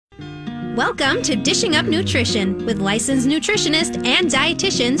Welcome to Dishing Up Nutrition with licensed nutritionists and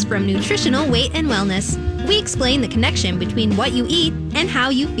dietitians from Nutritional Weight and Wellness. We explain the connection between what you eat and how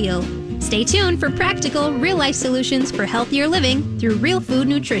you feel. Stay tuned for practical, real-life solutions for healthier living through real food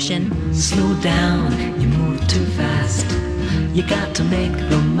nutrition. Slow down, you move too fast. You got to make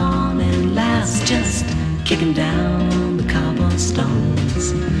the morning last. Just kicking down the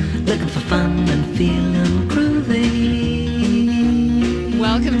cobblestones, looking for fun and feeling groovy.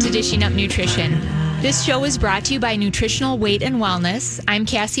 Welcome to Dishing Up Nutrition. This show is brought to you by Nutritional Weight and Wellness. I'm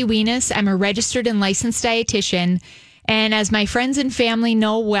Cassie Wienis. I'm a registered and licensed dietitian. And as my friends and family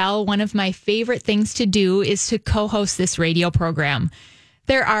know well, one of my favorite things to do is to co-host this radio program.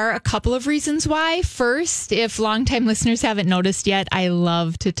 There are a couple of reasons why. First, if longtime listeners haven't noticed yet, I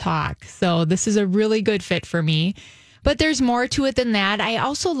love to talk. So this is a really good fit for me. But there's more to it than that. I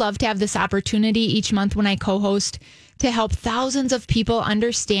also love to have this opportunity each month when I co-host to help thousands of people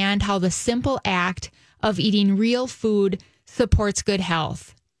understand how the simple act of eating real food supports good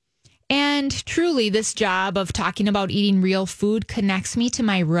health. And truly, this job of talking about eating real food connects me to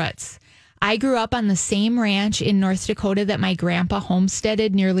my roots. I grew up on the same ranch in North Dakota that my grandpa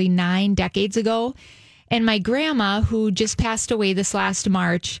homesteaded nearly 9 decades ago. And my grandma, who just passed away this last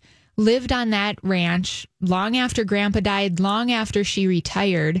March, lived on that ranch long after Grandpa died, long after she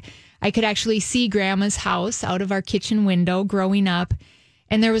retired. I could actually see Grandma's house out of our kitchen window growing up.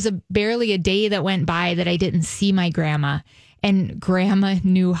 And there was barely a day that went by that I didn't see my grandma. And Grandma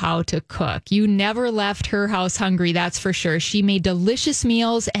knew how to cook. You never left her house hungry, that's for sure. She made delicious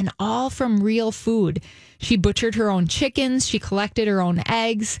meals and all from real food. She butchered her own chickens. She collected her own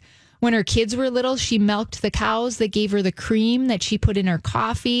eggs. When her kids were little, she milked the cows that gave her the cream that she put in her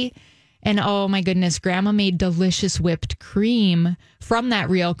coffee. And oh my goodness, Grandma made delicious whipped cream from that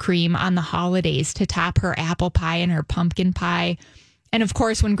real cream on the holidays to top her apple pie and her pumpkin pie. And of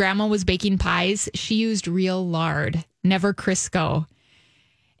course, when Grandma was baking pies, she used real lard, never Crisco.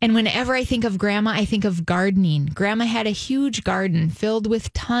 And whenever I think of Grandma, I think of gardening. Grandma had a huge garden filled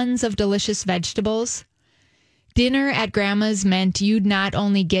with tons of delicious vegetables. Dinner at Grandma's meant you'd not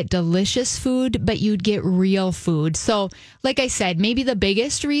only get delicious food, but you'd get real food. So, like I said, maybe the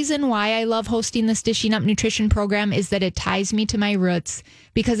biggest reason why I love hosting this Dishing Up Nutrition program is that it ties me to my roots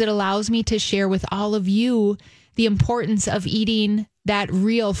because it allows me to share with all of you the importance of eating that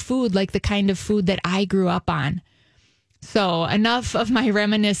real food, like the kind of food that I grew up on. So enough of my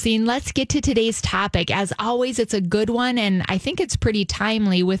reminiscing. Let's get to today's topic. As always, it's a good one, and I think it's pretty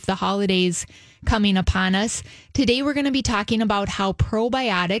timely with the holidays coming upon us. Today, we're going to be talking about how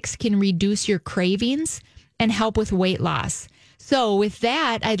probiotics can reduce your cravings and help with weight loss. So with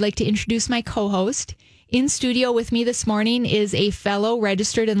that, I'd like to introduce my co-host. In studio with me this morning is a fellow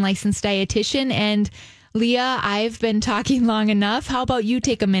registered and licensed dietitian. And Leah, I've been talking long enough. How about you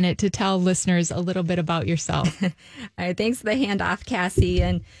take a minute to tell listeners a little bit about yourself? All right, thanks for the handoff, Cassie.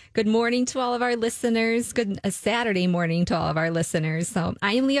 And good morning to all of our listeners. Good Saturday morning to all of our listeners. So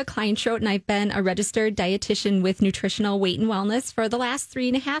I am Leah Kleinschrodt, and I've been a registered dietitian with Nutritional Weight and Wellness for the last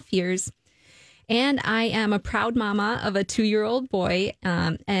 3.5 years. And I am a proud mama of a 2-year-old boy.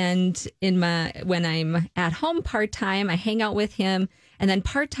 And when I'm at home part-time, I hang out with him. And then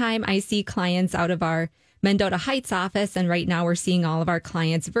part-time, I see clients out of our Mendota Heights office. And right now we're seeing all of our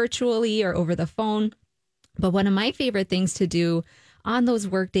clients virtually or over the phone. But one of my favorite things to do on those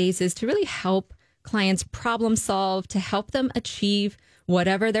work days is to really help clients problem solve, to help them achieve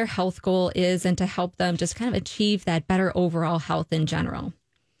whatever their health goal is, and to help them just kind of achieve that better overall health in general.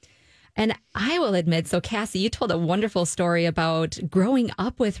 And I will admit, so Cassie, you told a wonderful story about growing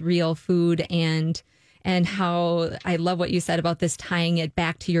up with real food and how I love what you said about this tying it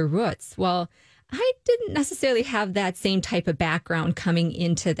back to your roots. Well, I didn't necessarily have that same type of background coming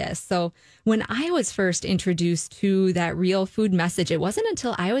into this. So when I was first introduced to that real food message, it wasn't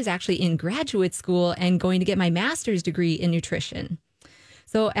until I was actually in graduate school and going to get my master's degree in nutrition.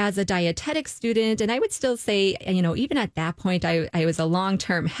 So as a dietetic student, and I would still say, even at that point, I was a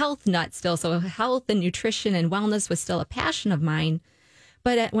long-term health nut still. So health and nutrition and wellness was still a passion of mine.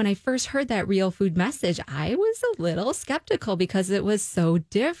 But when I first heard that real food message, I was a little skeptical because it was so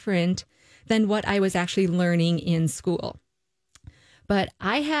different than what I was actually learning in school. But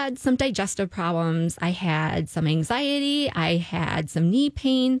I had some digestive problems. I had some anxiety. I had some knee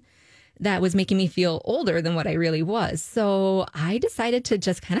pain that was making me feel older than what I really was. So I decided to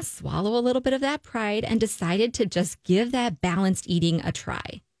just kind of swallow a little bit of that pride and decided to just give that balanced eating a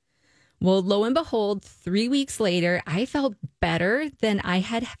try. Well, lo and behold, 3 weeks later, I felt better than I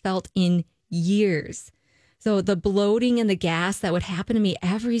had felt in years. So the bloating and the gas that would happen to me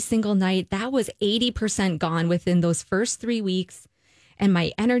every single night, that was 80% gone within those first 3 weeks. and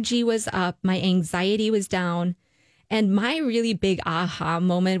my energy was up, my anxiety was down. And my really big aha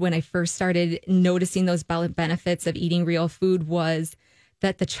moment when I first started noticing those benefits of eating real food was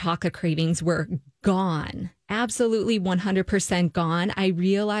that the chocolate cravings were gone. Absolutely 100% gone. I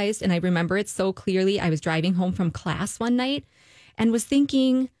realized, and I remember it so clearly, I was driving home from class one night and was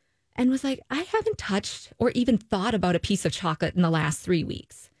thinking, and was like, I haven't touched or even thought about a piece of chocolate in the last 3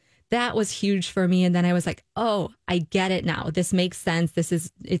 weeks. That was huge for me. And then I was like, oh, I get it now. This makes sense.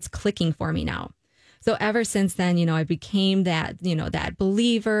 It's clicking for me now. So ever since then, I became that, that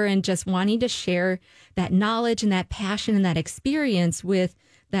believer and just wanting to share that knowledge and that passion and that experience with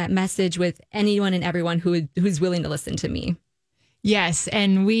that message with anyone and everyone who's willing to listen to me. Yes.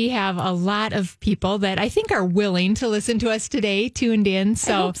 And we have a lot of people that I think are willing to listen to us today, tuned in.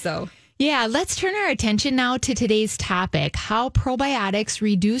 I hope so. Yeah, let's turn our attention now to today's topic, how probiotics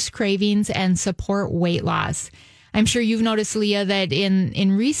reduce cravings and support weight loss. I'm sure you've noticed, Leah, that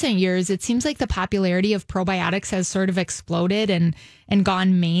in recent years, it seems like the popularity of probiotics has sort of exploded and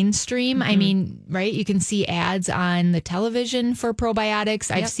gone mainstream. Mm-hmm. I mean, right? You can see ads on the television for probiotics.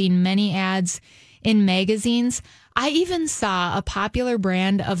 Yep. I've seen many ads in magazines. I even saw a popular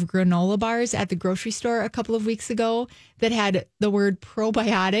brand of granola bars at the grocery store a couple of weeks ago that had the word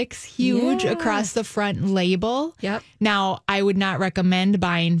probiotics huge across the front label. Yep. Now, I would not recommend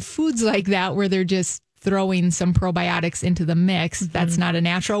buying foods like that where they're just throwing some probiotics into the mix. Mm-hmm. That's not a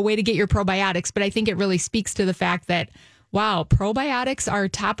natural way to get your probiotics, but I think it really speaks to the fact that, wow, probiotics are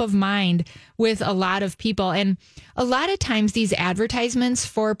top of mind with a lot of people. And a lot of times these advertisements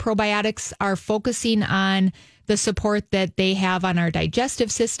for probiotics are focusing on the support that they have on our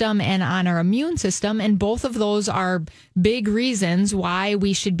digestive system and on our immune system. And both of those are big reasons why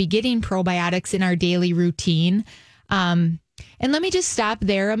we should be getting probiotics in our daily routine. And let me just stop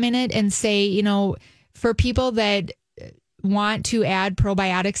there a minute and say, for people that want to add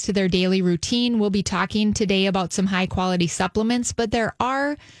probiotics to their daily routine, we'll be talking today about some high quality supplements, but there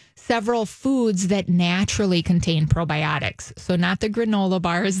are several foods that naturally contain probiotics. So not the granola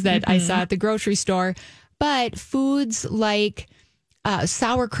bars that I saw at the grocery store, but foods like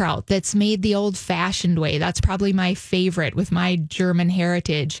sauerkraut that's made the old-fashioned way. That's probably my favorite with my German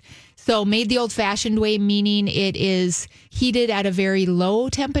heritage. So made the old-fashioned way, meaning it is heated at a very low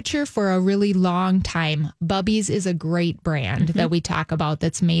temperature for a really long time. Bubby's is a great brand that we talk about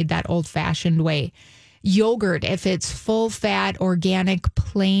that's made that old-fashioned way. Yogurt, if it's full-fat, organic,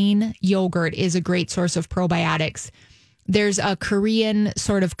 plain yogurt, is a great source of probiotics. There's a Korean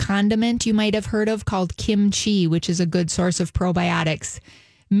sort of condiment you might have heard of called kimchi, which is a good source of probiotics.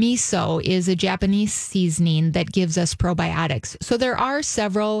 Miso is a Japanese seasoning that gives us probiotics. So there are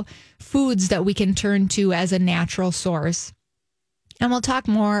several foods that we can turn to as a natural source. And we'll talk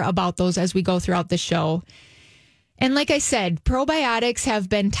more about those as we go throughout the show. And like I said, probiotics have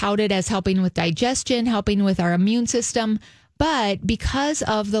been touted as helping with digestion, helping with our immune system. But because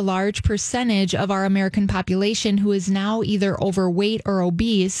of the large percentage of our American population who is now either overweight or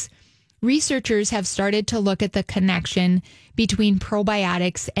obese, researchers have started to look at the connection between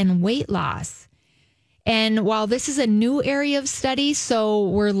probiotics and weight loss. And while this is a new area of study, so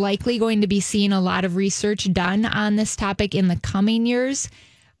we're likely going to be seeing a lot of research done on this topic in the coming years,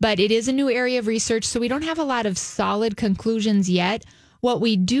 but it is a new area of research, so we don't have a lot of solid conclusions yet. What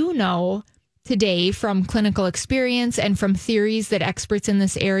we do know today from clinical experience and from theories that experts in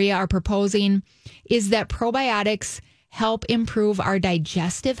this area are proposing is that probiotics help improve our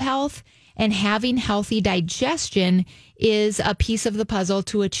digestive health, and having healthy digestion is a piece of the puzzle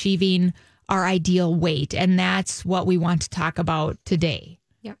to achieving our ideal weight. And that's what we want to talk about today.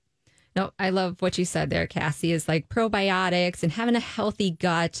 Yep. No, I love what you said there, Cassie, is like probiotics and having a healthy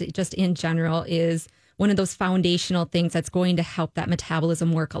gut just in general is one of those foundational things that's going to help that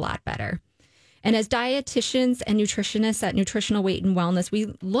metabolism work a lot better. And as dietitians and nutritionists at Nutritional Weight and Wellness,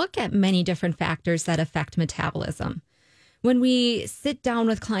 we look at many different factors that affect metabolism. When we sit down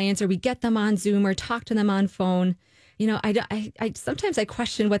with clients or we get them on Zoom or talk to them on phone, I sometimes I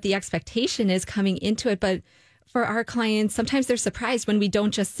question what the expectation is coming into it. But for our clients, sometimes they're surprised when we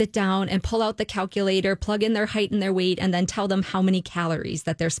don't just sit down and pull out the calculator, plug in their height and their weight, and then tell them how many calories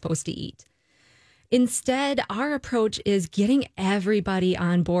that they're supposed to eat. Instead, our approach is getting everybody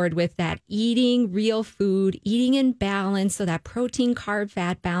on board with that eating real food, eating in balance, so that protein, carb,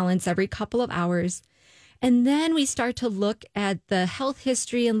 fat balance every couple of hours. And then we start to look at the health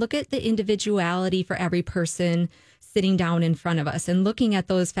history and look at the individuality for every person sitting down in front of us and looking at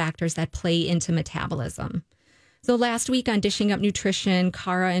those factors that play into metabolism. So last week on Dishing Up Nutrition,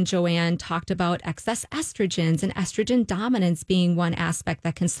 Cara and Joanne talked about excess estrogens and estrogen dominance being one aspect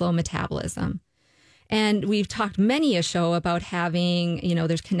that can slow metabolism. And we've talked many a show about having,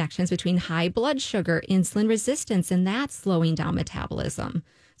 there's connections between high blood sugar, insulin resistance, and that slowing down metabolism.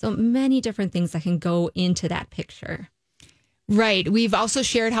 So many different things that can go into that picture. Right. We've also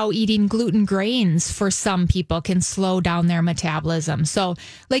shared how eating gluten grains for some people can slow down their metabolism. So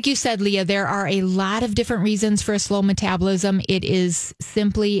like you said, Leah, there are a lot of different reasons for a slow metabolism. It is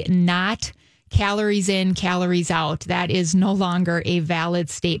simply not calories in, calories out. That is no longer a valid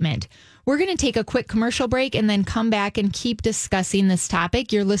statement. We're going to take a quick commercial break and then come back and keep discussing this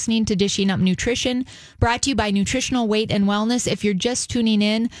topic. You're listening to Dishing Up Nutrition, brought to you by Nutritional Weight and Wellness. If you're just tuning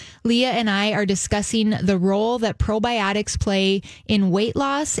in, Leah and I are discussing the role that probiotics play in weight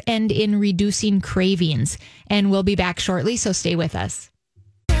loss and in reducing cravings. And we'll be back shortly, so stay with us.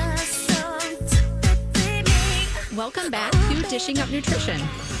 Welcome back to Dishing Up Nutrition.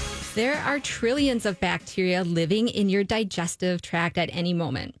 There are trillions of bacteria living in your digestive tract at any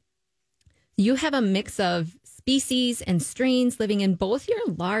moment. You have a mix of species and strains living in both your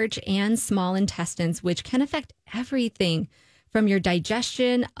large and small intestines, which can affect everything from your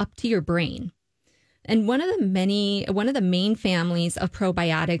digestion up to your brain. And one of the main families of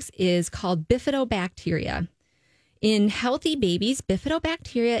probiotics is called bifidobacteria. In healthy babies,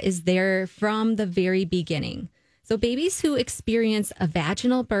 bifidobacteria is there from the very beginning. So babies who experience a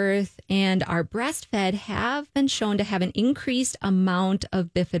vaginal birth and are breastfed have been shown to have an increased amount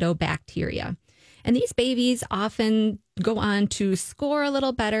of bifidobacteria. And these babies often go on to score a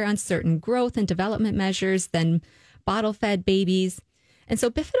little better on certain growth and development measures than bottle-fed babies. And so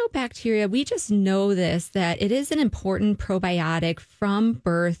bifidobacteria, we just know that it is an important probiotic from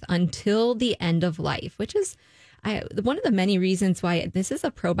birth until the end of life, which is one of the many reasons why this is a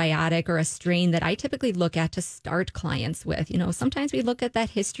probiotic or a strain that I typically look at to start clients with. Sometimes we look at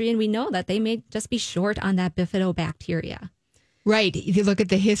that history and we know that they may just be short on that bifidobacteria. Right. If you look at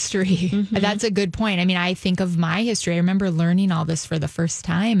the history, mm-hmm. That's a good point. I mean, I think of my history. I remember learning all this for the first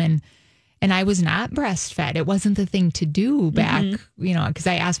time and I was not breastfed. It wasn't the thing to do back, because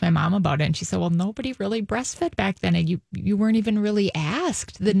I asked my mom about it and she said, well, nobody really breastfed back then. And you weren't even really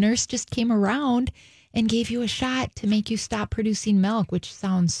asked. The nurse just came around and gave you a shot to make you stop producing milk, which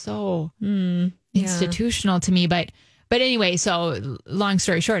sounds so institutional to me. But anyway, so long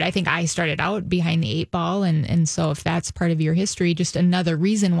story short, I think I started out behind the 8 ball. And so if that's part of your history, just another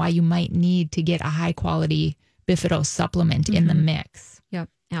reason why you might need to get a high quality bifido supplement in the mix. Yep,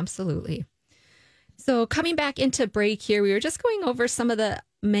 absolutely. So coming back into break here, we were just going over some of the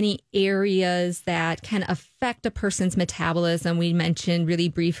many areas that can affect a person's metabolism. We mentioned really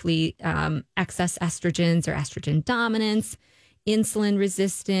briefly excess estrogens or estrogen dominance, insulin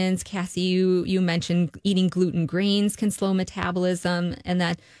resistance. Cassie, you mentioned eating gluten grains can slow metabolism, and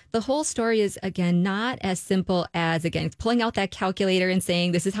that the whole story is, again, not as simple as, pulling out that calculator and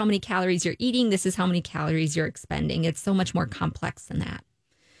saying, this is how many calories you're eating, this is how many calories you're expending. It's so much more complex than that.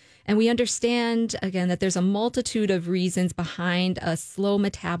 And we understand, again, that there's a multitude of reasons behind a slow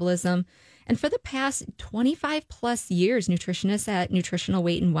metabolism. And for the past 25 plus years, nutritionists at Nutritional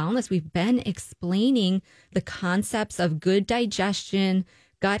Weight and Wellness, we've been explaining the concepts of good digestion,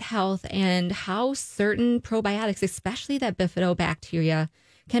 gut health, and how certain probiotics, especially that bifidobacteria,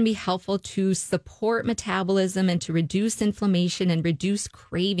 can be helpful to support metabolism and to reduce inflammation and reduce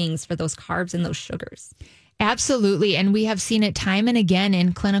cravings for those carbs and those sugars. Absolutely. And we have seen it time and again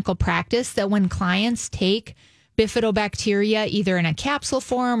in clinical practice that when clients take bifidobacteria, either in a capsule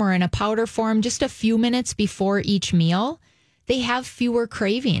form or in a powder form, just a few minutes before each meal, they have fewer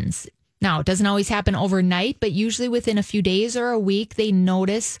cravings. Now, it doesn't always happen overnight, but usually within a few days or a week, they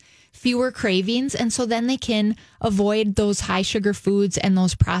notice fewer cravings. And so then they can avoid those high sugar foods and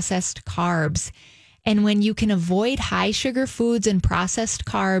those processed carbs. And when you can avoid high sugar foods and processed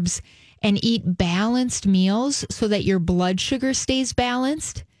carbs and eat balanced meals so that your blood sugar stays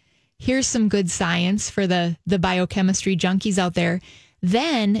balanced, here's some good science for the biochemistry junkies out there.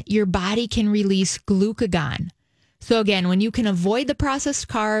 Then your body can release glucagon. So again, when you can avoid the processed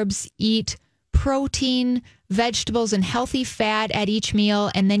carbs, eat protein, vegetables, and healthy fat at each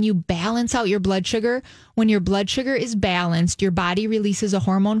meal, and then you balance out your blood sugar. When your blood sugar is balanced, your body releases a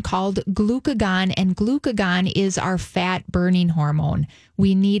hormone called glucagon, and glucagon is our fat burning hormone.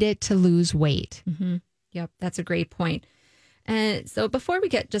 We need it to lose weight. Mm-hmm. Yep, that's a great point. And so before we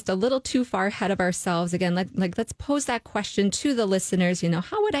get just a little too far ahead of ourselves, again, let's pose that question to the listeners.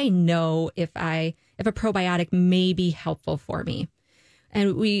 How would I know if a probiotic may be helpful for me?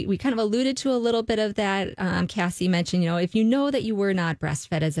 And we kind of alluded to a little bit of that. Cassie mentioned, if you know that you were not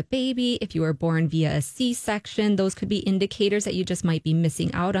breastfed as a baby, if you were born via a C-section, those could be indicators that you just might be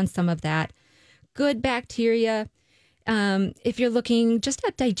missing out on some of that good bacteria. If you're looking just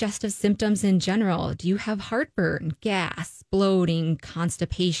at digestive symptoms in general, do you have heartburn, gas, bloating,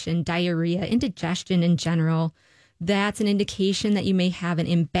 constipation, diarrhea, indigestion in general? That's an indication that you may have an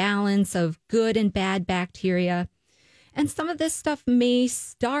imbalance of good and bad bacteria. And some of this stuff may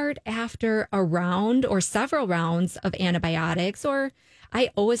start after a round or several rounds of antibiotics. Or I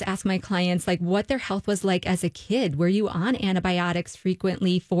always ask my clients like what their health was like as a kid. Were you on antibiotics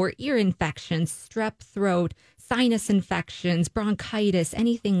frequently for ear infections, strep throat, sinus infections, bronchitis,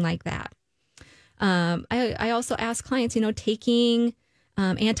 anything like that? I also ask clients, taking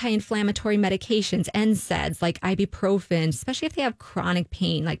anti-inflammatory medications, NSAIDs like ibuprofen, especially if they have chronic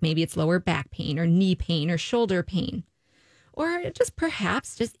pain, like maybe it's lower back pain or knee pain or shoulder pain. Or just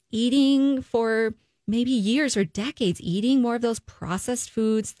perhaps just eating for maybe years or decades, eating more of those processed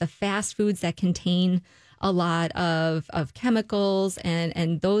foods, the fast foods that contain a lot of chemicals,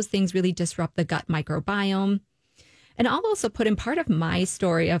 and those things really disrupt the gut microbiome. And I'll also put in part of my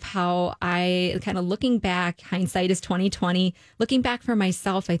story of how I kind of looking back, hindsight is 2020, looking back for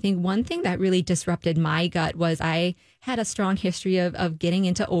myself, I think one thing that really disrupted my gut was I had a strong history of getting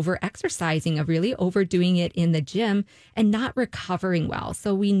into over-exercising, of really overdoing it in the gym and not recovering well.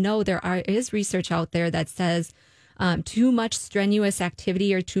 So we know is research out there that says too much strenuous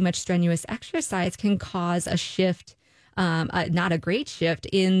activity or too much strenuous exercise can cause a shift, not a great shift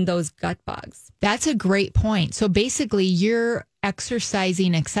in those gut bugs. That's a great point. So basically, your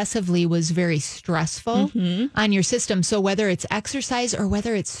exercising excessively was very stressful on your system. So whether it's exercise or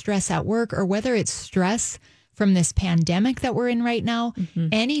whether it's stress at work or whether it's stress from this pandemic that we're in right now,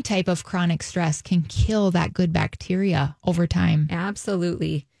 any type of chronic stress can kill that good bacteria over time.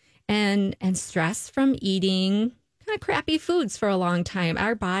 Absolutely. And stress from eating kind of crappy foods for a long time.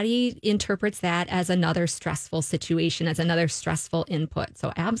 Our body interprets that as another stressful situation, as another stressful input.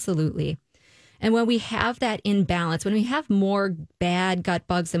 So absolutely. And when we have that imbalance, when we have more bad gut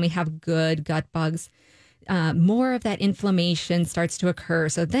bugs than we have good gut bugs, more of that inflammation starts to occur.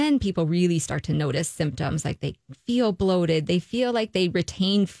 So then people really start to notice symptoms like they feel bloated. They feel like they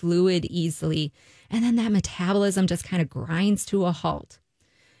retain fluid easily. And then that metabolism just kind of grinds to a halt.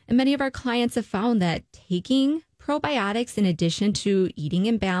 And many of our clients have found that taking probiotics in addition to eating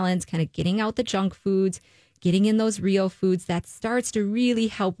in balance, kind of getting out the junk foods, getting in those real foods, that starts to really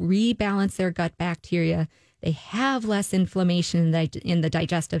help rebalance their gut bacteria. They have less inflammation in the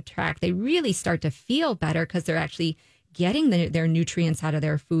digestive tract. They really start to feel better because they're actually getting their nutrients out of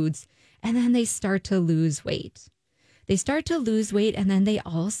their foods. And then they start to lose weight. They start to lose weight, and then they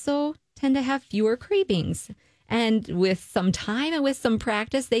also tend to have fewer cravings. And with some time and with some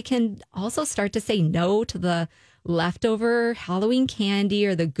practice, they can also start to say no to the leftover Halloween candy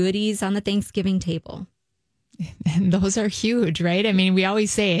or the goodies on the Thanksgiving table. And those are huge, right? I mean, we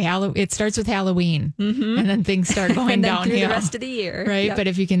always say it starts with Halloween and then things start going and then downhill through the rest of the year. Right. Yep. But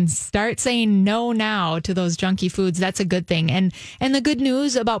if you can start saying no now to those junky foods, that's a good thing. And the good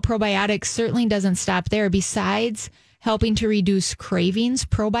news about probiotics certainly doesn't stop there. Besides helping to reduce cravings,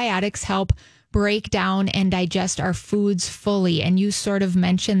 probiotics help break down and digest our foods fully. And you sort of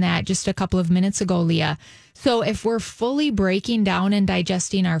mentioned that just a couple of minutes ago, Leah. So if we're fully breaking down and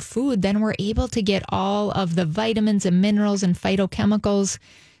digesting our food, then we're able to get all of the vitamins and minerals and phytochemicals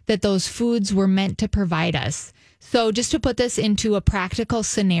that those foods were meant to provide us. So just to put this into a practical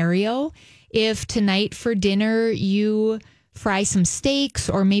scenario, if tonight for dinner you fry some steaks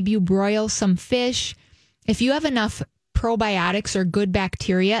or maybe you broil some fish, if you have enough probiotics or good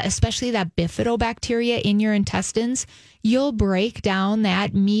bacteria, especially that bifidobacteria in your intestines, you'll break down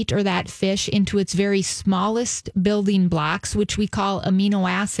that meat or that fish into its very smallest building blocks, which we call amino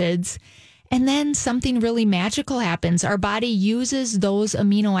acids. And then something really magical happens. Our body uses those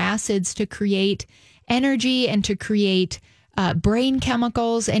amino acids to create energy and to create brain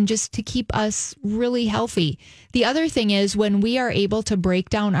chemicals and just to keep us really healthy. The other thing is when we are able to break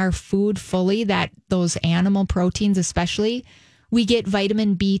down our food fully, those animal proteins especially, we get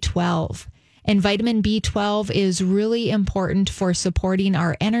vitamin B12. And vitamin B12 is really important for supporting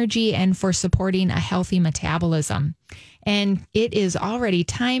our energy and for supporting a healthy metabolism. And it is already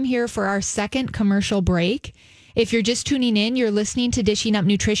time here for our second commercial break. If you're just tuning in, you're listening to Dishing Up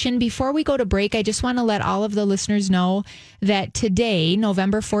Nutrition. Before we go to break, I just want to let all of the listeners know that today,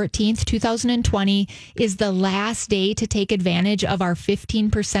 November 14th, 2020, is the last day to take advantage of our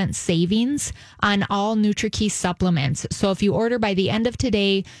 15% savings on all NutriKey supplements. So if you order by the end of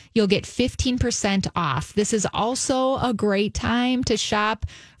today, you'll get 15% off. This is also a great time to shop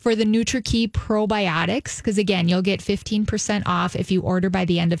for the NutriKey Probiotics, because again, you'll get 15% off if you order by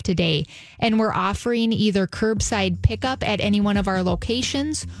the end of today. And we're offering either curbside pickup at any one of our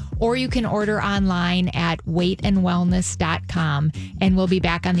locations, or you can order online at weightandwellness.com. And we'll be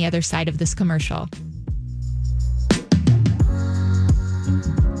back on the other side of this commercial.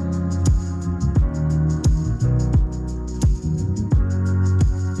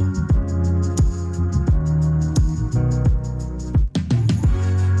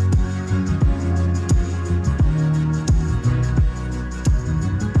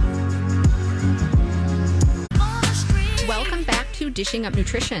 Dishing Up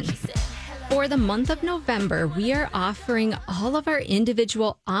Nutrition. For the month of November, we are offering all of our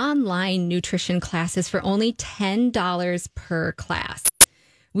individual online nutrition classes for only $10 per class.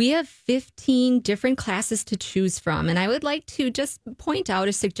 We have 15 different classes to choose from, and I would like to just point out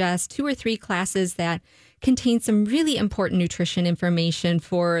or suggest 2 or 3 classes that contain some really important nutrition information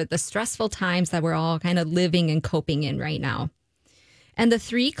for the stressful times that we're all kind of living and coping in right now. And the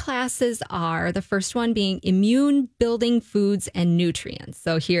 3 classes are, the first one being immune building foods and nutrients.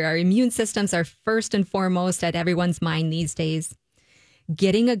 So here, our immune systems are first and foremost at everyone's mind these days.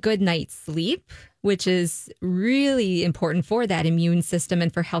 Getting a good night's sleep, which is really important for that immune system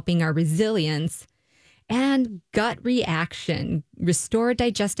and for helping our resilience. And gut reaction, restore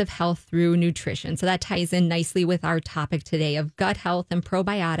digestive health through nutrition. So that ties in nicely with our topic today of gut health and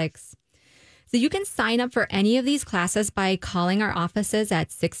probiotics. So you can sign up for any of these classes by calling our offices at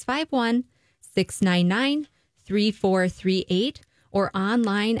 651-699-3438 or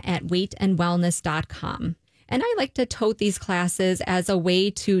online at weightandwellness.com. And I like to tote these classes as a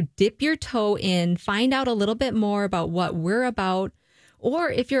way to dip your toe in, find out a little bit more about what we're about. Or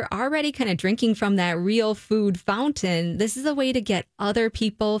if you're already kind of drinking from that real food fountain, this is a way to get other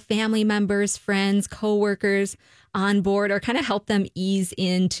people, family members, friends, coworkers on board, or kind of help them ease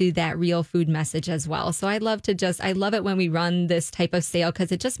into that real food message as well. So I love it when we run this type of sale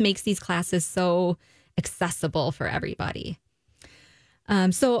because it just makes these classes so accessible for everybody.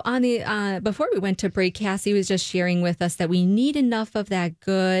 So on the before we went to break, Cassie was just sharing with us that we need enough of that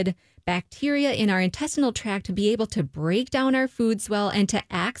good bacteria in our intestinal tract to be able to break down our foods well and to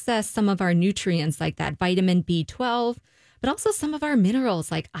access some of our nutrients like that vitamin B12, but also some of our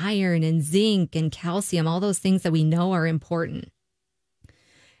minerals like iron and zinc and calcium, all those things that we know are important.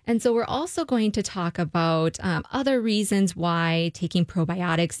 And so we're also going to talk about other reasons why taking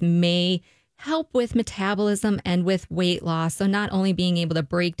probiotics may help with metabolism and with weight loss. So not only being able to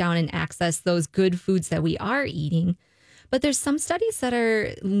break down and access those good foods that we are eating, but there's some studies that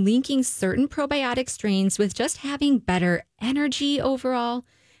are linking certain probiotic strains with just having better energy overall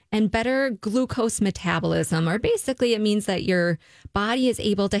and better glucose metabolism, or basically it means that your body is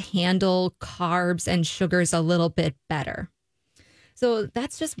able to handle carbs and sugars a little bit better. So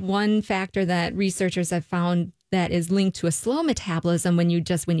that's just one factor that researchers have found that is linked to a slow metabolism when you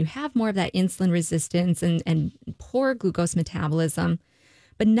have more of that insulin resistance and poor glucose metabolism.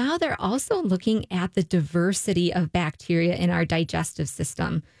 But now they're also looking at the diversity of bacteria in our digestive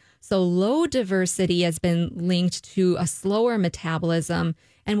system. So low diversity has been linked to a slower metabolism.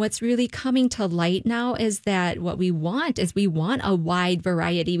 And what's really coming to light now is that what we want is we want a wide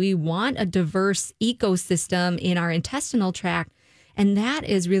variety. We want a diverse ecosystem in our intestinal tract. And that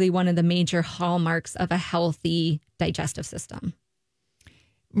is really one of the major hallmarks of a healthy digestive system.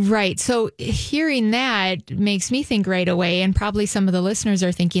 Right. So hearing that makes me think right away, and probably some of the listeners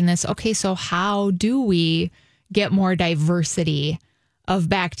are thinking this, okay, so how do we get more diversity of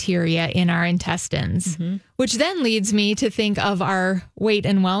bacteria in our intestines? Mm-hmm. Which then leads me to think of our Weight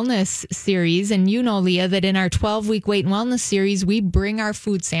and Wellness series. And you know, Leah, that in our 12-week Weight and Wellness series, we bring our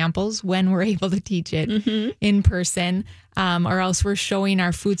food samples when we're able to teach it in person, or else we're showing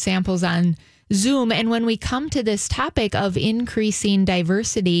our food samples on Zoom. And when we come to this topic of increasing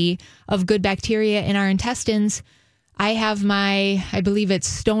diversity of good bacteria in our intestines, I have I believe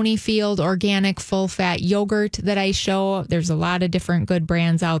it's Stonyfield organic full fat yogurt that I show. There's a lot of different good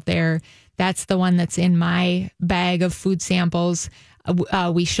brands out there. That's the one that's in my bag of food samples.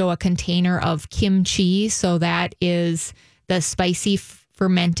 We show a container of kimchi. So that is the spicy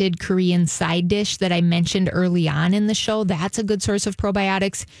fermented Korean side dish that I mentioned early on in the show. That's a good source of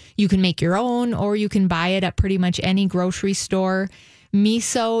probiotics. You can make your own, or you can buy it at pretty much any grocery store.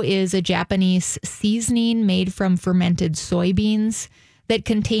 Miso is a Japanese seasoning made from fermented soybeans that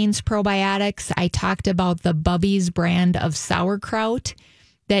contains probiotics. I talked about the Bubby's brand of sauerkraut.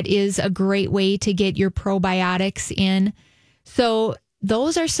 That is a great way to get your probiotics in. So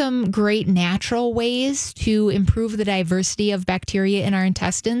those are some great natural ways to improve the diversity of bacteria in our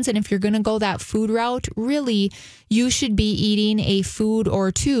intestines. And if you're going to go that food route, really, you should be eating a food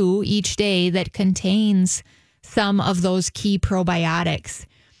or two each day that contains some of those key probiotics.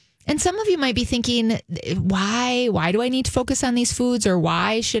 And some of you might be thinking, why do I need to focus on these foods, or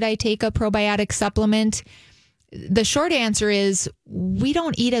why should I take a probiotic supplement? The short answer is we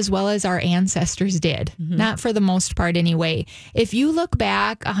don't eat as well as our ancestors did, not for the most part anyway. If you look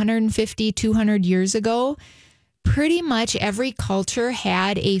back 150, 200 years ago, pretty much every culture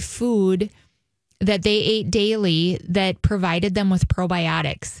had a food that they ate daily that provided them with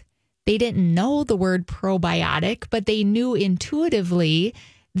probiotics. They didn't know the word probiotic, but they knew intuitively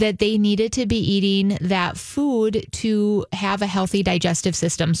that they needed to be eating that food to have a healthy digestive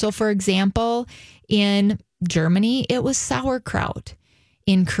system. So, for example, in Germany, it was sauerkraut.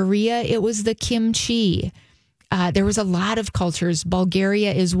 In Korea, it was the kimchi. There was a lot of cultures.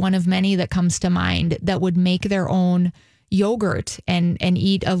 Bulgaria is one of many that comes to mind that would make their own yogurt and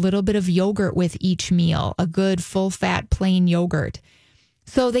eat a little bit of yogurt with each meal, a good full-fat plain yogurt.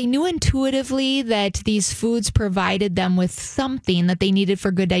 So they knew intuitively that these foods provided them with something that they needed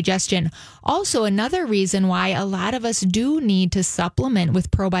for good digestion. Also, another reason why a lot of us do need to supplement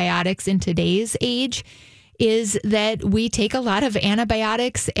with probiotics in today's age is that we take a lot of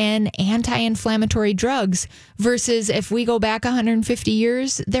antibiotics and anti-inflammatory drugs versus if we go back 150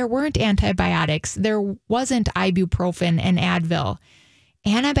 years, there weren't antibiotics. There wasn't ibuprofen and Advil.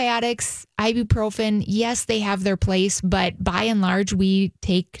 Antibiotics, ibuprofen, yes, they have their place, but by and large, we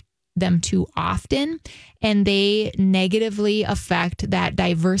take them too often, and they negatively affect that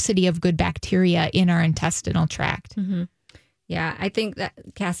diversity of good bacteria in our intestinal tract. Mm-hmm. Yeah, I think that,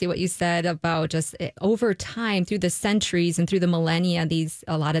 Cassie, what you said about just over time, through the centuries and through the millennia,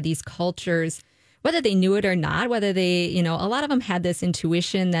 a lot of these cultures, whether they knew it or not, whether they, a lot of them had this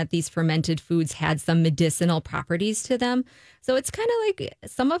intuition that these fermented foods had some medicinal properties to them. So it's kind of like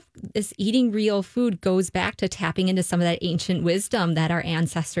some of this eating real food goes back to tapping into some of that ancient wisdom that our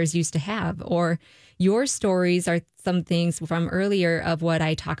ancestors used to have. Or your stories are some things from earlier of what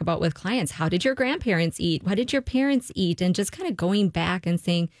I talk about with clients. How did your grandparents eat? What did your parents eat? And just kind of going back and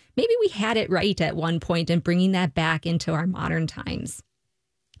saying, maybe we had it right at one point and bringing that back into our modern times.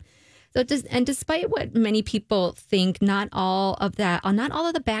 So, despite what many people think, not all of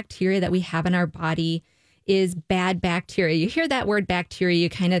the bacteria that we have in our body is bad bacteria. You hear that word bacteria, you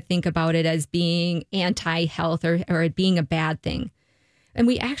kind of think about it as being anti-health or it being a bad thing. And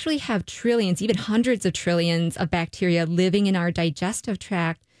we actually have trillions, even hundreds of trillions of bacteria living in our digestive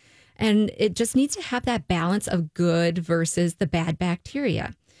tract. And it just needs to have that balance of good versus the bad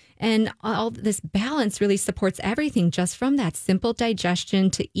bacteria. And all this balance really supports everything, just from that simple digestion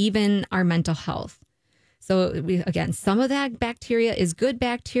to even our mental health. So again, some of that bacteria is good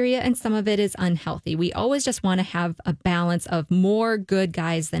bacteria and some of it is unhealthy. We always just want to have a balance of more good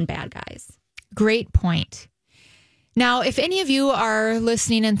guys than bad guys. Great point. Now, if any of you are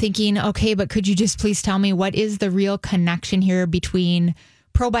listening and thinking, okay, but could you just please tell me what is the real connection here between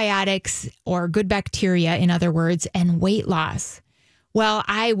probiotics, or good bacteria, in other words, and weight loss? Well,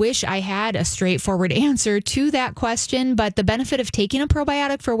 I wish I had a straightforward answer to that question, but the benefit of taking a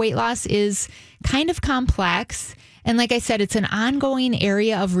probiotic for weight loss is kind of complex. And like I said, it's an ongoing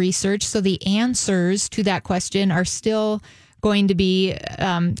area of research. So the answers to that question are still going to be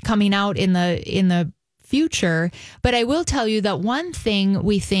coming out in the future. But I will tell you that one thing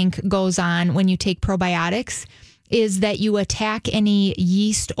we think goes on when you take probiotics is that you attack any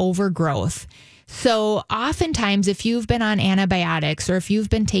yeast overgrowth. So oftentimes, if you've been on antibiotics, or if you've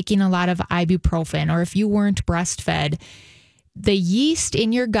been taking a lot of ibuprofen, or if you weren't breastfed, the yeast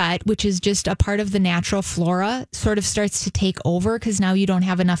in your gut, which is just a part of the natural flora, sort of starts to take over because now you don't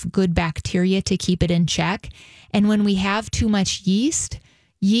have enough good bacteria to keep it in check. And when we have too much yeast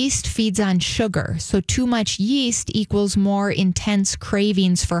feeds on sugar. So too much yeast equals more intense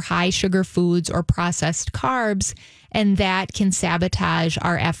cravings for high sugar foods or processed carbs, and that can sabotage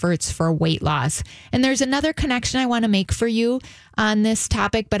our efforts for weight loss. And there's another connection I want to make for you on this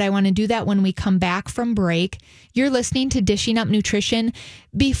topic, but I want to do that when we come back from break. You're listening to Dishing Up Nutrition.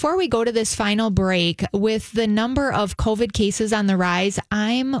 Before we go to this final break, with the number of COVID cases on the rise,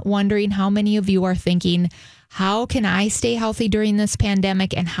 I'm wondering how many of you are thinking, how can I stay healthy during this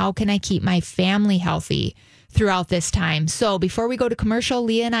pandemic, and how can I keep my family healthy throughout this time? So before we go to commercial,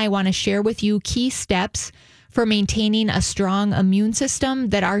 Leah and I want to share with you key steps for maintaining a strong immune system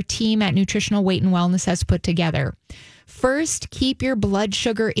that our team at Nutritional Weight and Wellness has put together. First, keep your blood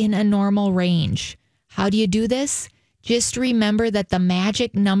sugar in a normal range. How do you do this? Just remember that the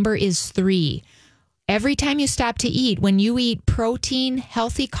magic number is 3. Every time you stop to eat, when you eat protein,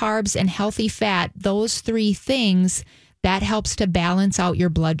 healthy carbs, and healthy fat, those three things, that helps to balance out your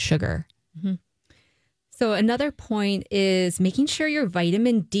blood sugar. Mm-hmm. So another point is making sure your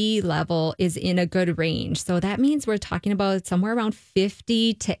vitamin D level is in a good range. So that means we're talking about somewhere around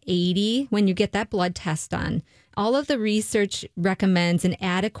 50 to 80 when you get that blood test done. All of the research recommends an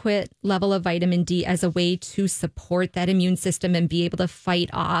adequate level of vitamin D as a way to support that immune system and be able to fight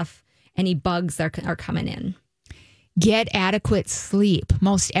off any bugs that are coming in. Get adequate sleep.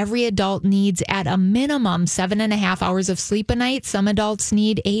 Most every adult needs at a minimum 7.5 hours of sleep a night. Some adults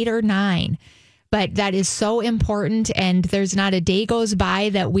need 8 or 9. But that is so important, and there's not a day goes by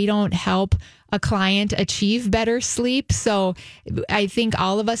that we don't help a client achieve better sleep. So I think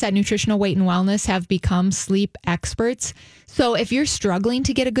all of us at Nutritional Weight and Wellness have become sleep experts. So if you're struggling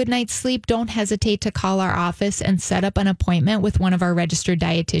to get a good night's sleep, don't hesitate to call our office and set up an appointment with one of our registered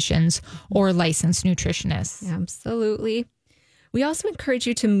dietitians or licensed nutritionists. Absolutely. We also encourage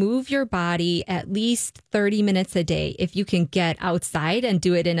you to move your body at least 30 minutes a day. If you can get outside and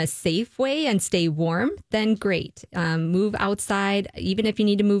do it in a safe way and stay warm, then great. Move outside. Even if you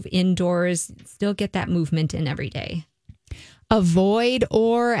need to move indoors, still get that movement in every day. Avoid,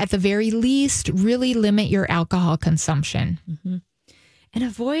 or at the very least, really limit your alcohol consumption. Mm-hmm. And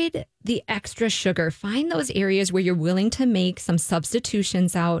avoid the extra sugar. Find those areas where you're willing to make some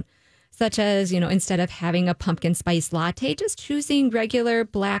substitutions out, such as, instead of having a pumpkin spice latte, just choosing regular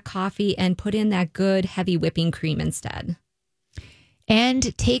black coffee and put in that good heavy whipping cream instead.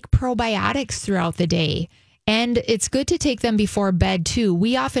 And take probiotics throughout the day. And it's good to take them before bed too.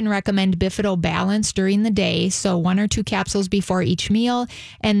 We often recommend Bifido Balance during the day, so 1 or 2 capsules before each meal,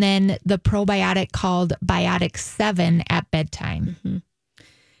 and then the probiotic called Biotic 7 at bedtime. Mm-hmm.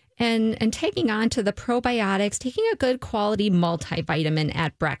 And taking on to the probiotics, taking a good quality multivitamin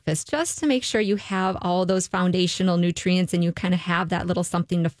at breakfast, just to make sure you have all those foundational nutrients and you kind of have that little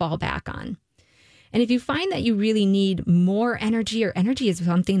something to fall back on. And if you find that you really need more energy, or energy is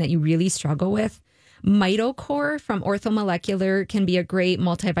something that you really struggle with, MitoCore from Orthomolecular can be a great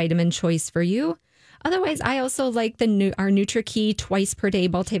multivitamin choice for you. Otherwise, I also like our NutriKey twice per day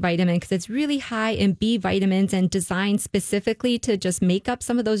multivitamin because it's really high in B vitamins and designed specifically to just make up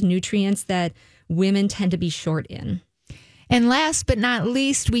some of those nutrients that women tend to be short in. And last but not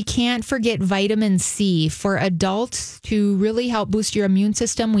least, we can't forget vitamin C. For adults, to really help boost your immune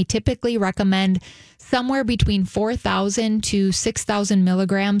system, we typically recommend somewhere between 4,000 to 6,000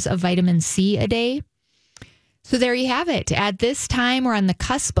 milligrams of vitamin C a day. So there you have it. At this time, we're on the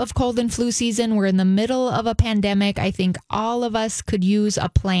cusp of cold and flu season. We're in the middle of a pandemic. I think all of us could use a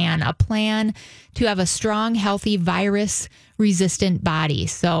plan to have a strong, healthy, virus-resistant body.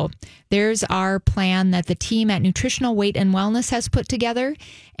 So there's our plan that the team at Nutritional Weight and Wellness has put together.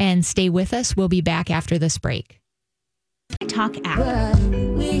 And stay with us. We'll be back after this break. Talk app.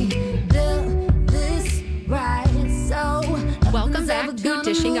 Welcome back to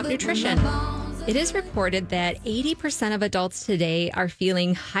Dishing Up Nutrition. It is reported that 80% of adults today are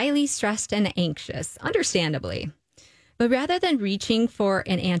feeling highly stressed and anxious, understandably. But rather than reaching for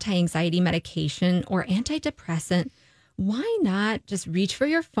an anti-anxiety medication or antidepressant, why not just reach for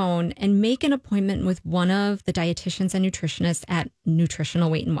your phone and make an appointment with one of the dietitians and nutritionists at Nutritional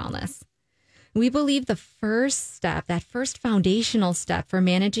Weight and Wellness? We believe the first step, that first foundational step for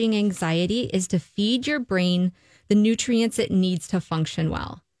managing anxiety, is to feed your brain the nutrients it needs to function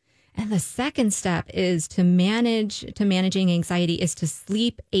well. And the second step is to managing anxiety is to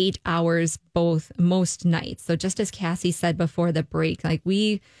sleep 8 hours most nights. So just as Cassie said before the break, like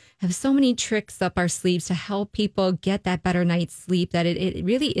we have so many tricks up our sleeves to help people get that better night's sleep that it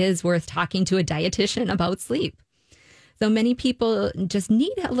really is worth talking to a dietitian about sleep. So many people just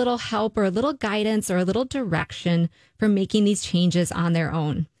need a little help or a little guidance or a little direction for making these changes on their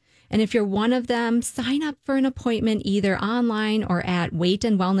own. And if you're one of them, sign up for an appointment either online or at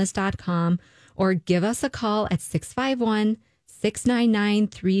weightandwellness.com, or give us a call at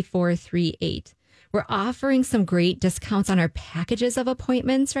 651-699-3438. We're offering some great discounts on our packages of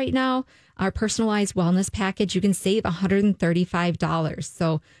appointments right now. Our personalized wellness package, you can save $135.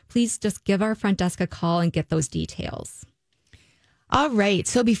 So please just give our front desk a call and get those details. All right.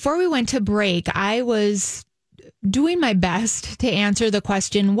 So before we went to break, I was doing my best to answer the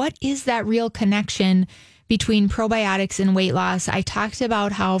question, what is that real connection between probiotics and weight loss? I talked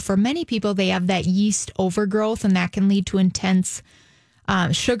about how for many people, they have that yeast overgrowth, and that can lead to intense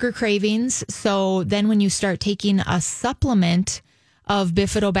sugar cravings. So then when you start taking a supplement of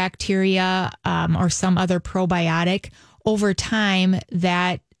bifidobacteria or some other probiotic, over time,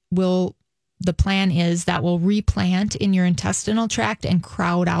 the plan is that will replant in your intestinal tract and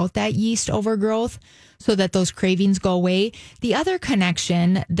crowd out that yeast overgrowth. so that those cravings go away. The other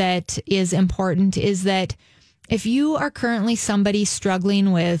connection that is important is that if you are currently somebody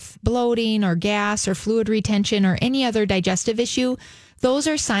struggling with bloating or gas or fluid retention or any other digestive issue, those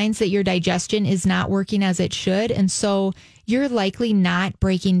are signs that your digestion is not working as it should. And so you're likely not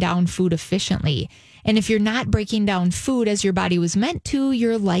breaking down food efficiently. And if you're not breaking down food as your body was meant to,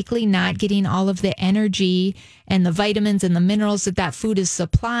 you're likely not getting all of the energy and the vitamins and the minerals that food is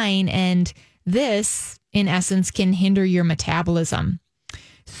supplying. And this, in essence, can hinder your metabolism.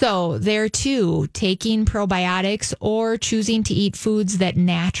 So there too, taking probiotics or choosing to eat foods that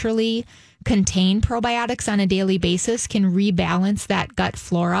naturally contain probiotics on a daily basis can rebalance that gut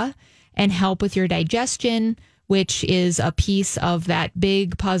flora and help with your digestion, which is a piece of that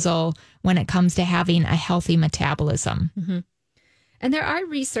big puzzle when it comes to having a healthy metabolism. Mm-hmm. And there are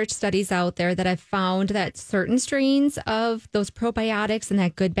research studies out there that have found that certain strains of those probiotics and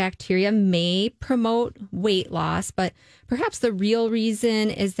that good bacteria may promote weight loss, but perhaps the real reason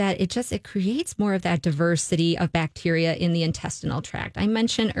is that it creates more of that diversity of bacteria in the intestinal tract. I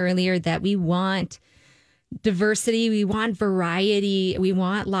mentioned earlier that we want diversity, we want variety, we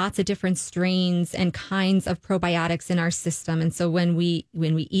want lots of different strains and kinds of probiotics in our system. And so when we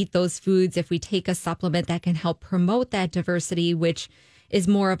eat those foods, if we take a supplement that can help promote that diversity, which is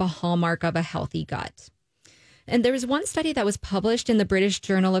more of a hallmark of a healthy gut. And there was one study that was published in the British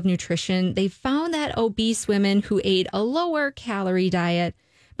Journal of Nutrition. They found that obese women who ate a lower calorie diet,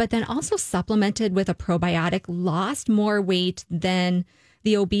 but then also supplemented with a probiotic, lost more weight than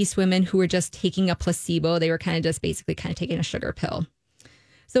the obese women who were just taking a placebo. They were basically taking a sugar pill.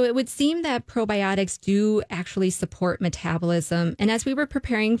 So it would seem that probiotics do actually support metabolism. And as we were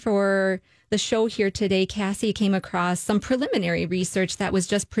preparing for the show here today, Cassie came across some preliminary research that was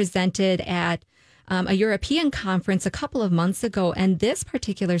just presented at a European conference a couple of months ago. And this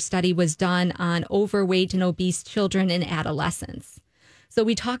particular study was done on overweight and obese children and adolescents. So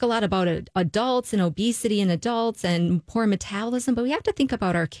we talk a lot about adults and obesity in adults and poor metabolism, but we have to think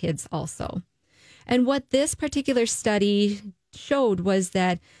about our kids also. And what this particular study showed was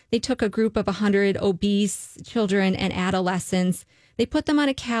that they took a group of 100 obese children and adolescents. They put them on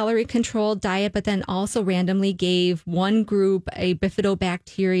a calorie-controlled diet, but then also randomly gave one group a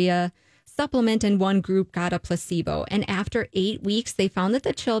bifidobacteria supplement and one group got a placebo. And after 8 weeks, they found that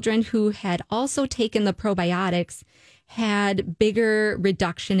the children who had also taken the probiotics had bigger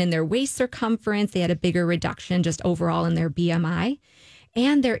reduction in their waist circumference. They had a bigger reduction just overall in their BMI.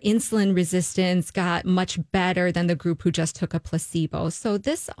 And their insulin resistance got much better than the group who just took a placebo. So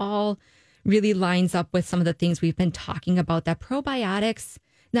this all really lines up with some of the things we've been talking about, that probiotics,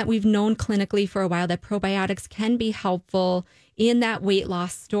 that we've known clinically for a while, that probiotics can be helpful in that weight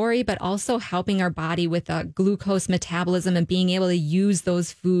loss story, but also helping our body with a glucose metabolism and being able to use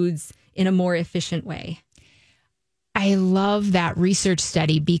those foods in a more efficient way. I love that research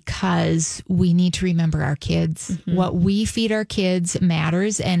study because we need to remember our kids. Mm-hmm. What we feed our kids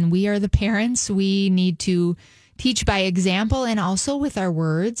matters, and we are the parents. We need to teach by example and also with our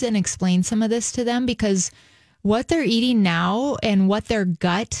words and explain some of this to them, because what they're eating now and what their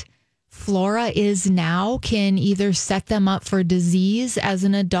gut flora is now can either set them up for disease as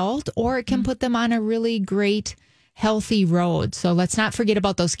an adult, or it can put them on a really great, healthy road. So let's not forget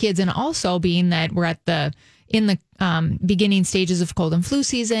about those kids. And also, being that we're in the beginning stages of cold and flu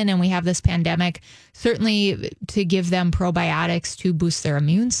season and we have this pandemic, certainly to give them probiotics to boost their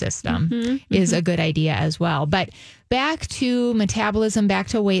immune system is a good idea as well. But back to metabolism, back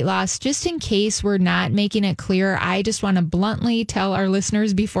to weight loss, just in case we're not making it clear, I just want to bluntly tell our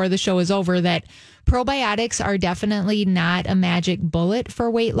listeners before the show is over that probiotics are definitely not a magic bullet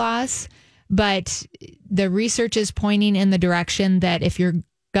for weight loss, but the research is pointing in the direction that if your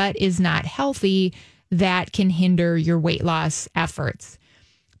gut is not healthy, that can hinder your weight loss efforts.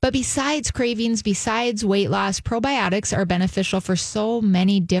 But besides cravings, besides weight loss, probiotics are beneficial for so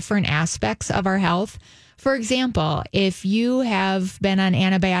many different aspects of our health. For example, if you have been on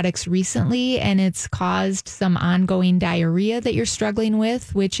antibiotics recently and it's caused some ongoing diarrhea that you're struggling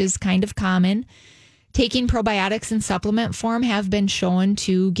with, which is kind of common, taking probiotics in supplement form have been shown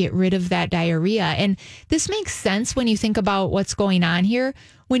to get rid of that diarrhea. And this makes sense when you think about what's going on here.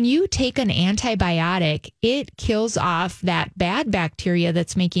 When you take an antibiotic, it kills off that bad bacteria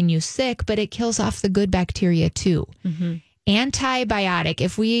that's making you sick, but it kills off the good bacteria too. Mm-hmm. Antibiotic,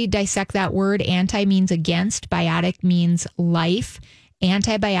 if we dissect that word, anti means against, biotic means life.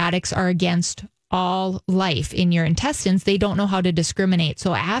 Antibiotics are against all life in your intestines. They don't know how to discriminate.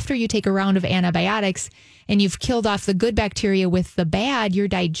 So after you take a round of antibiotics and you've killed off the good bacteria with the bad, your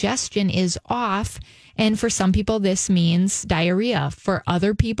digestion is off And for some people, this means diarrhea. For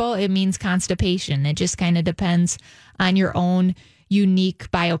other people, it means constipation. It just kind of depends on your own unique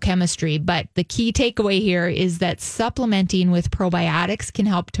biochemistry. But the key takeaway here is that supplementing with probiotics can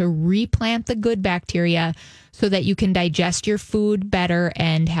help to replant the good bacteria so that you can digest your food better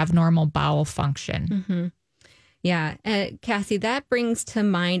and have normal bowel function. Mm-hmm. Yeah. Cassie, that brings to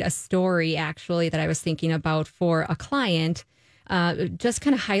mind a story actually that I was thinking about for a client, just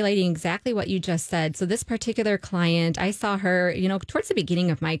kind of highlighting exactly what you just said. So this particular client, I saw her, towards the beginning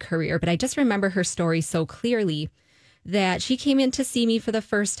of my career, but I just remember her story so clearly that she came in to see me for the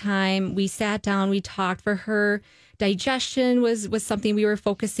first time. We sat down, we talked. For her, digestion was something we were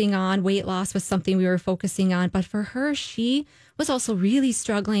focusing on. Weight loss was something we were focusing on. But for her, she was also really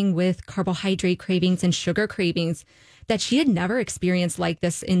struggling with carbohydrate cravings and sugar cravings that she had never experienced like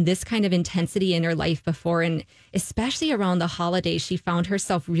this in this kind of intensity in her life before. And especially around the holidays, she found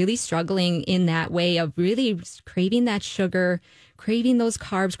herself really struggling in that way of really craving that sugar, craving those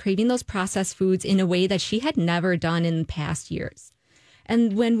carbs, craving those processed foods in a way that she had never done in past years.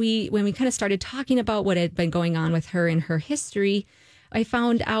 And when we kind of started talking about what had been going on with her in her history, I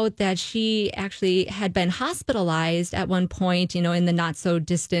found out that she actually had been hospitalized at one point, in the not so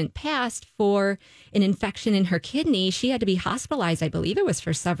distant past for an infection in her kidney. She had to be hospitalized, I believe it was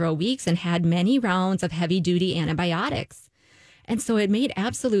for several weeks, and had many rounds of heavy duty antibiotics. And so it made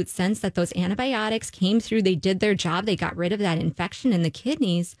absolute sense that those antibiotics came through. They did their job. They got rid of that infection in the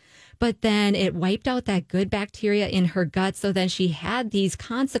kidneys, but then it wiped out that good bacteria in her gut. So then she had these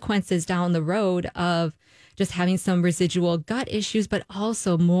consequences down the road of just having some residual gut issues, but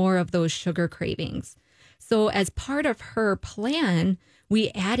also more of those sugar cravings. So as part of her plan, we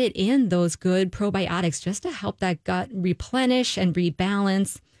added in those good probiotics just to help that gut replenish and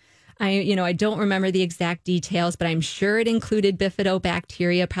rebalance. I don't remember the exact details, but I'm sure it included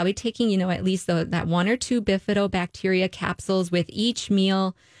bifidobacteria, probably taking, at least that 1 or 2 bifidobacteria capsules with each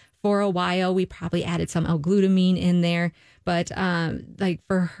meal for a while. We probably added some L-glutamine in there. But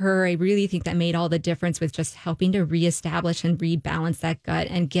for her, I really think that made all the difference with just helping to reestablish and rebalance that gut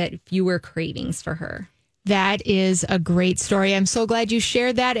and get fewer cravings for her. That is a great story. I'm so glad you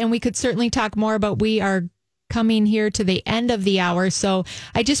shared that. And we could certainly talk more, but we are coming here to the end of the hour. So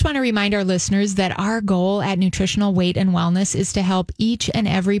I just want to remind our listeners that our goal at Nutritional Weight and Wellness is to help each and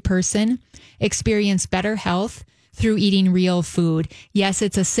every person experience better health through eating real food. Yes,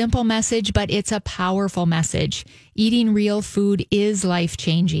 it's a simple message, but it's a powerful message. Eating real food is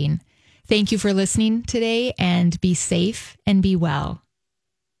life-changing. Thank you for listening today, and be safe and be well.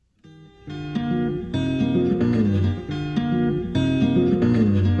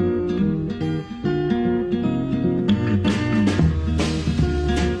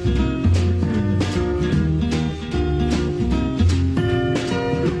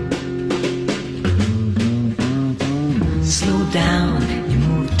 Slow down, you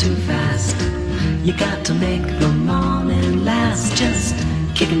move too fast. You got to make the morning last. Just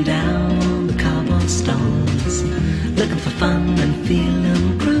kicking down the cobblestones, looking for fun and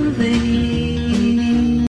feeling groovy.